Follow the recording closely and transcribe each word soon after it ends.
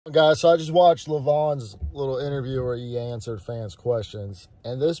Guys, so I just watched Levan's little interview where he answered fans' questions,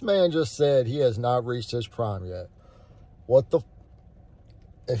 and this man just said he has not reached his prime yet.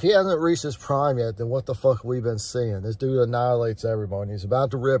 If he hasn't reached his prime yet, then what the fuck have we been seeing? This dude annihilates everyone. He's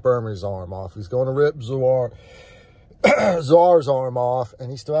about to rip Ermy's arm off. He's going to rip Czar's arm off, and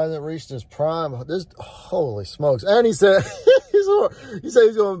he still hasn't reached his prime. Holy smokes. And he said he's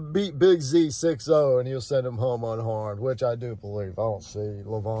going to beat Big Z 6-0, and he'll send him home unharmed, which I do believe. I don't see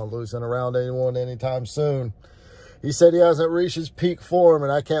Levan losing around anyone anytime soon. He said he hasn't reached his peak form,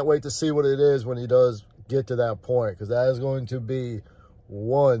 and I can't wait to see what it is when he does get to that point, because that is going to be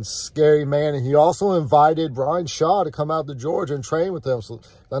one scary man. And he also invited Brian Shaw to come out to Georgia and train with him. So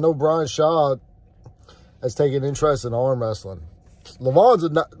I know Brian Shaw has taken interest in arm wrestling. Levan's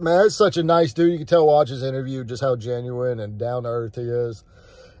man, it's such a nice dude. You can tell, watch his interview, just how genuine and down to earth he is.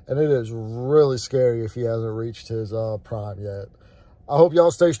 And it is really scary if he hasn't reached his prime yet. I hope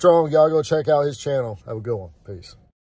y'all stay strong. Y'all go check out his channel. Have a good one. Peace.